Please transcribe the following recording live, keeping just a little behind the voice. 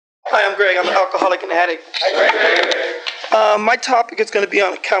Hi, I'm Greg. I'm an alcoholic and addict. My topic is going to be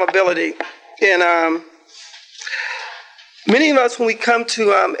on accountability. And many of us, when we come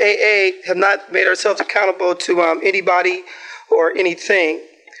to AA, have not made ourselves accountable to anybody or anything.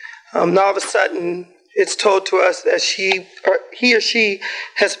 Now all of a sudden, it's told to us that he or she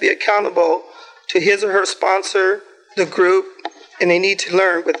has to be accountable to his or her sponsor, the group, and they need to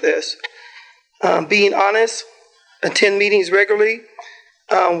learn with this. Being honest, attend meetings regularly,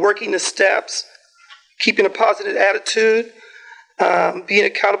 working the steps, keeping a positive attitude, being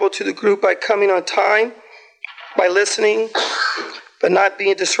accountable to the group by coming on time, by listening, but not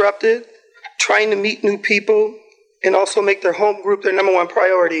being disrupted, trying to meet new people, and also make their home group their number one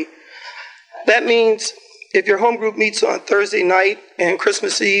priority. That means if your home group meets on Thursday night and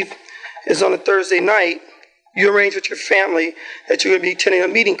Christmas Eve is on a Thursday night, you arrange with your family that you're going to be attending a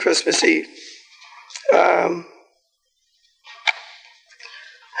meeting Christmas Eve.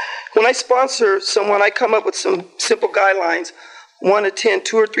 When I sponsor someone, I come up with some simple guidelines. 1, attend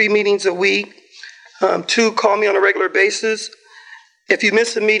 2 or 3 meetings a week. 2, call me on a regular basis. If you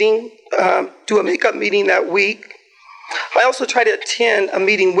miss a meeting, do a makeup meeting that week. I also try to attend a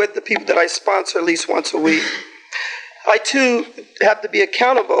meeting with the people that I sponsor at least once a week. I, too, have to be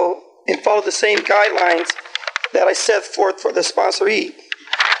accountable and follow the same guidelines that I set forth for the sponsoree.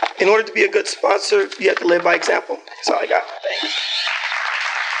 In order to be a good sponsor, you have to live by example. That's all I got. Thanks.